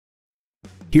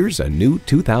Here's a new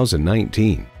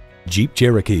 2019 Jeep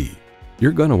Cherokee.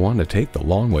 You're going to want to take the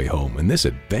long way home in this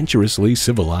adventurously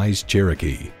civilized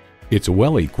Cherokee. It's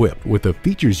well equipped with the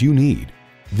features you need: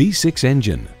 V6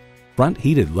 engine, front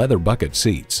heated leather bucket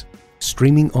seats,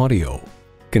 streaming audio,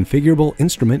 configurable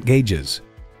instrument gauges,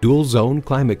 dual zone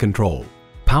climate control,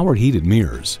 power heated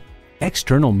mirrors,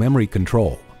 external memory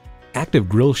control, active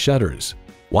grille shutters,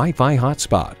 Wi-Fi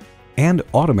hotspot, and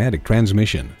automatic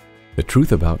transmission. The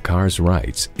truth about cars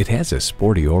writes, it has a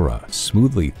sporty aura,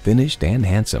 smoothly finished and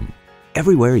handsome.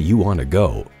 Everywhere you want to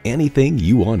go, anything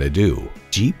you want to do,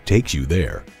 Jeep takes you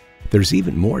there. There's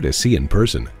even more to see in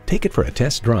person. Take it for a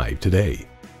test drive today.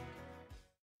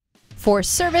 For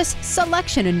service,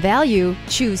 selection, and value,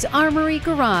 choose Armory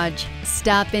Garage.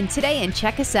 Stop in today and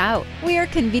check us out. We are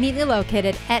conveniently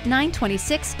located at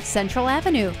 926 Central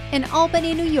Avenue in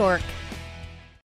Albany, New York.